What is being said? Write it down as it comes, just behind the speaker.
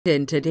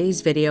In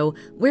today's video,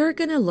 we're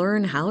gonna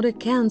learn how to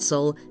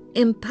cancel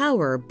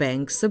Empower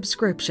Bank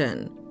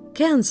subscription.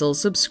 Cancel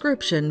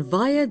subscription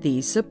via the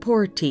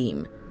support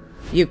team.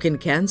 You can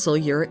cancel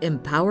your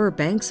Empower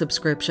Bank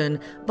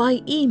subscription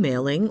by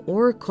emailing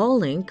or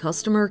calling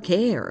customer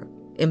care.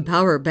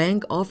 Empower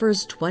Bank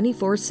offers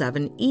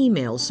 24/7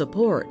 email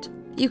support.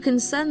 You can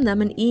send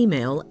them an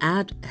email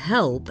at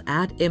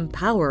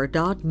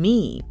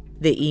help@empower.me.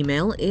 The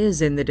email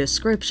is in the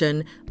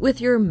description with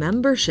your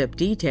membership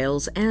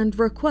details and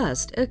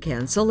request a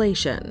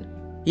cancellation.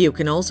 You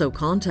can also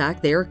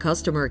contact their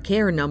customer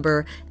care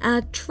number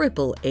at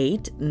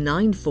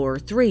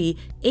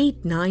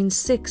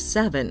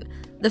 888-943-8967.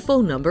 The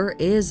phone number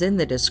is in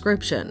the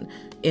description.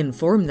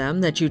 Inform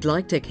them that you'd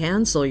like to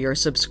cancel your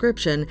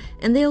subscription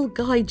and they'll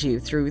guide you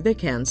through the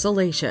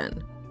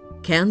cancellation.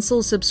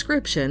 Cancel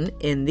subscription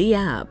in the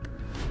app.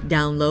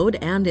 Download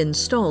and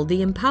install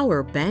the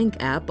Empower Bank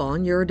app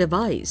on your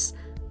device.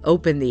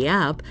 Open the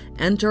app,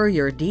 enter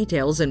your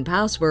details and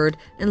password,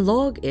 and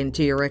log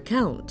into your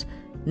account.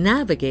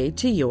 Navigate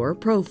to your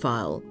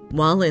profile.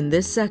 While in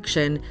this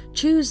section,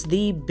 choose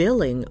the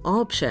Billing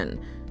option.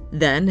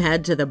 Then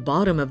head to the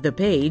bottom of the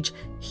page.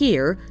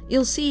 Here,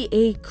 you'll see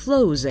a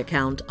Close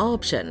Account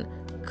option.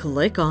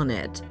 Click on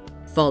it.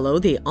 Follow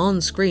the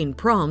on-screen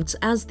prompts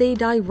as they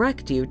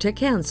direct you to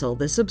cancel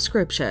the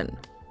subscription.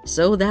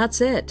 So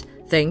that's it.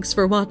 Thanks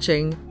for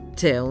watching.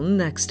 Till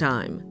next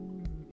time.